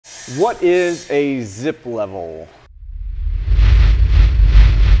What is a Ziplevel?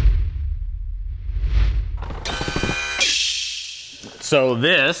 So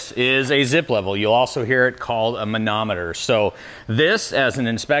this is a Ziplevel. You'll also hear it called a manometer. So this, as an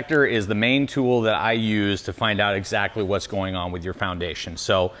inspector, is the main tool that I use to find out exactly what's going on with your foundation.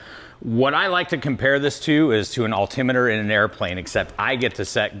 So what I like to compare this to is to an altimeter in an airplane, except I get to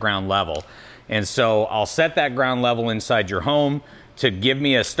set ground level. And so I'll set that ground level inside your home to give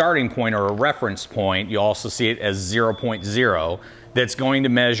me a starting point or a reference point. You'll also see it as 0.0. That's going to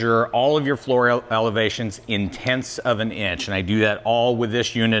measure all of your floor elevations in tenths of an inch. And I do that all with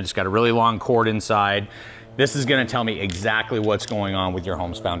this unit. It's got a really long cord inside. This is gonna tell me exactly what's going on with your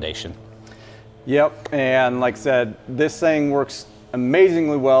home's foundation. Yep, and like I said, this thing works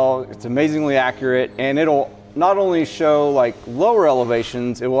amazingly well. It's amazingly accurate, and it'll not only show like lower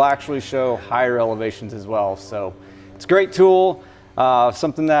elevations, it will actually show higher elevations as well. So it's a great tool.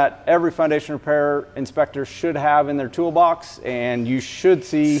 Something that every foundation repair inspector should have in their toolbox, and you should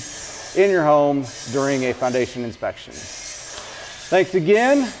see in your home during a foundation inspection. Thanks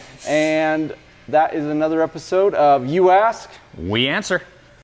again, and that is another episode of You Ask, We Answer.